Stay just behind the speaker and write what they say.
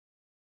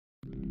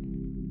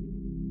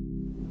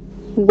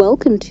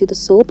Welcome to the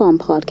Soul Bomb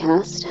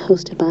podcast,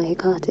 hosted by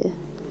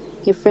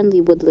Hēkátē, your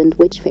friendly woodland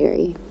witch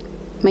fairy.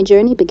 My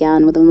journey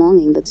began with a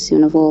longing that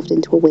soon evolved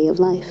into a way of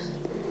life.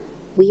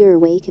 We are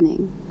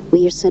awakening.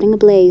 We are setting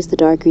ablaze the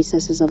dark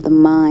recesses of the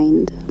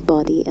mind,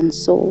 body, and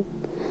soul.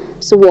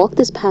 So walk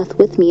this path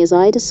with me as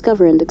I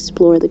discover and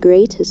explore the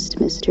greatest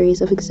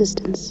mysteries of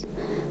existence,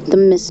 the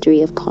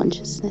mystery of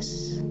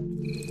consciousness.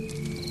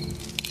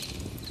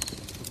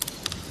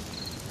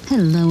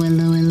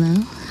 Hello.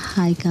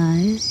 Hi,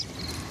 guys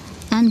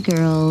and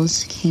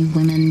girls, cave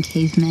women,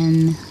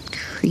 cavemen,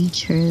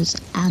 creatures,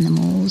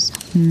 animals,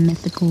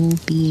 mythical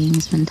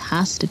beings,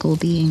 fantastical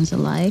beings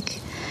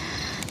alike,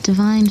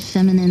 divine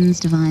feminines,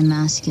 divine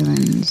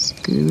masculines,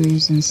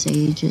 gurus and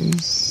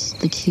sages,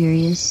 the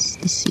curious,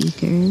 the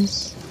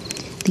seekers,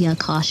 the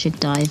Akashic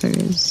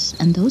divers,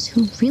 and those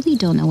who really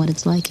don't know what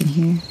it's like in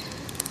here.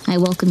 I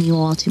welcome you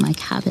all to my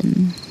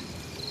cabin.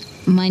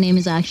 My name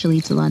is actually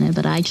Talana,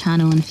 but I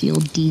channel and feel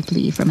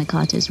deeply from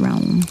hēkātē's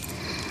realm.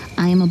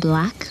 I am a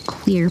black,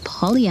 queer,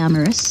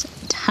 polyamorous,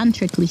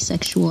 tantrically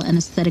sexual, and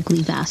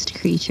aesthetically vast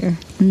creature.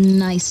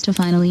 Nice to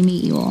finally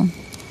meet you all.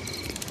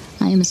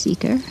 I am a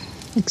seeker,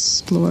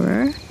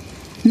 explorer,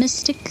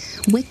 mystic,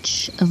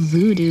 witch, a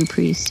voodoo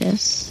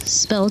priestess,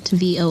 spelt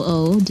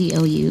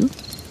Voodou,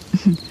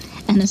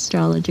 an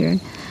astrologer,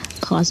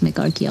 cosmic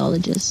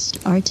archaeologist,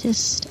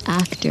 artist,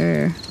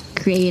 actor,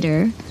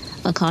 creator,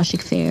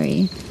 Akashic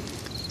fairy,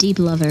 deep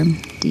lover,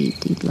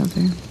 deep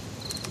lover,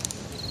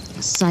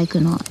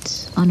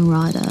 psychonaut,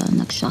 Anuradha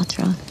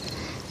Nakshatra,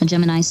 a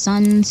Gemini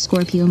sun,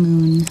 Scorpio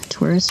moon,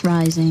 Taurus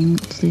rising,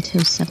 Pluto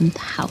 7th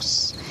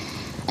house.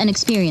 An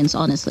experience,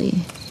 honestly,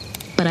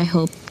 but I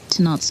hope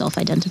to not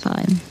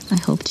self-identify. I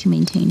hope to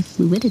maintain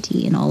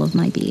fluidity in all of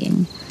my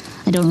being.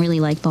 I don't really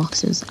like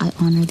boxes. I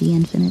honor the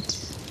infinite.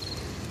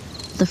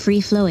 The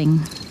free-flowing.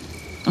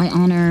 I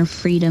honor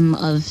freedom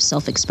of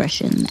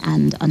self-expression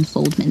and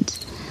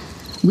unfoldment.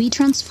 We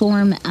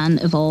transform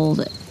and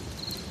evolve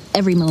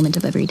every moment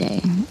of every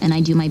day, and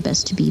I do my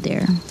best to be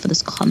there for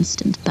this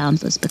constant,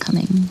 boundless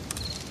becoming.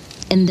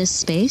 In this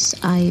space,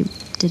 I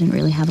didn't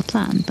really have a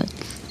plan, but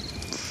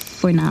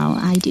for now,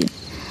 I do.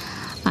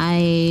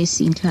 I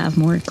seem to have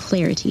more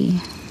clarity.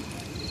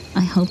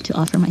 I hope to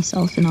offer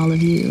myself and all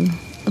of you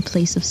a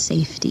place of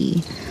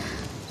safety,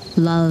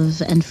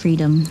 love, and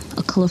freedom,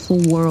 a colorful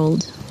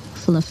world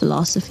full of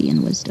philosophy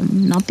and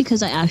wisdom. Not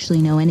because I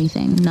actually know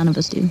anything, none of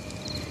us do,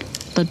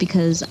 but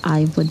because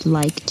I would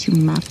like to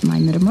map my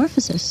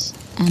metamorphosis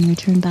and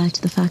return back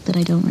to the fact that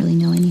I don't really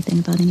know anything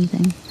about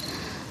anything.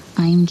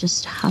 I'm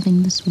just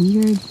having this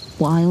weird,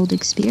 wild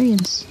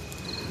experience.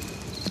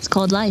 It's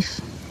called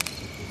life.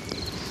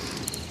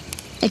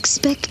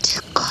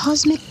 Expect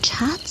cosmic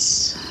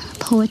chats,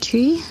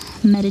 poetry,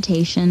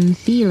 meditation,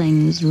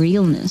 feelings,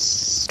 realness,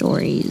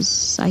 stories,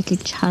 psychic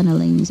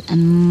channelings,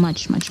 and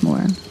much, much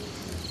more.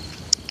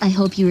 I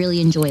hope you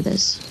really enjoy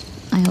this.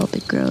 I hope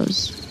it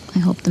grows. I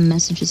hope the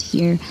messages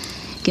here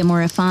get more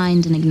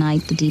refined and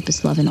ignite the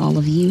deepest love in all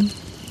of you,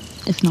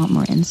 if not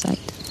more insight.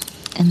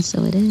 And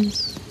so it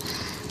is.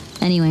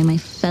 Anyway, my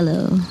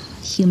fellow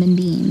human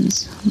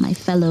beings, my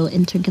fellow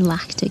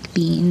intergalactic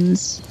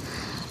beings,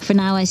 for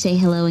now I say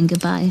hello and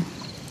goodbye.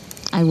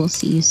 I will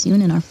see you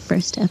soon in our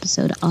first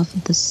episode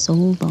of The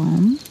Soul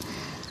Bomb.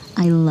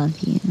 I love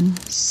you.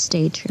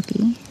 Stay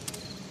trippy.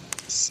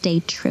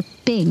 Stay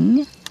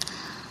tripping.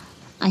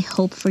 I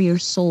hope for your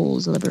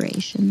soul's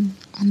liberation.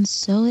 And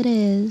so it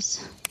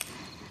is.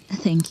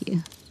 Thank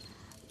you.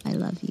 I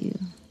love you.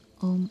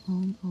 Om,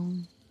 om,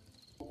 om.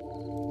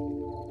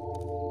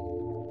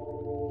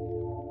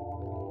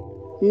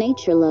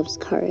 Nature loves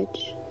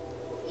courage.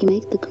 You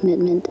make the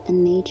commitment,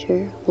 and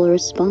nature will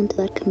respond to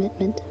that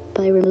commitment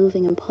by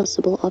removing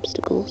impossible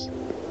obstacles.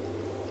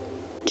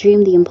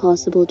 Dream the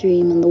impossible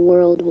dream, and the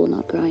world will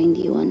not grind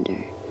you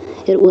under.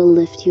 It will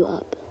lift you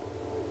up.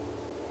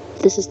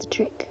 This is the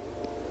trick.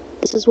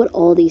 This is what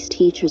all these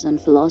teachers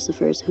and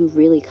philosophers who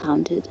really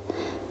counted,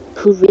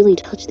 who really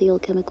touched the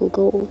alchemical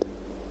gold,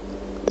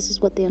 this is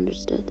what they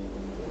understood.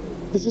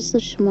 This is the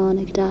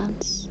shamanic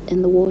dance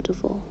in the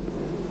waterfall.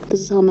 This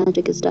is how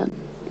magic is done,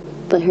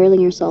 by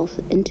hurling yourself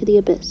into the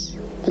abyss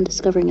and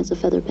discovering it's a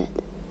feather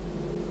bed.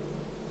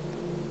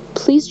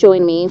 Please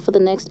join me for the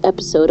next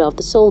episode of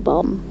The Soul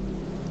Bomb.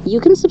 You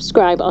can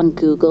subscribe on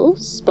Google,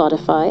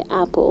 Spotify,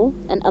 Apple,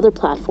 and other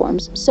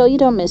platforms so you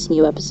don't miss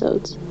new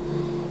episodes.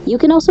 You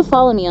can also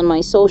follow me on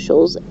my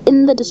socials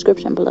in the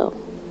description below.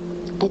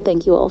 I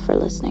thank you all for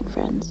listening,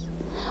 friends.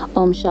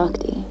 Om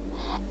Shakti.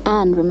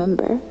 And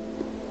remember,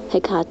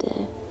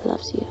 hēkātē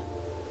loves you.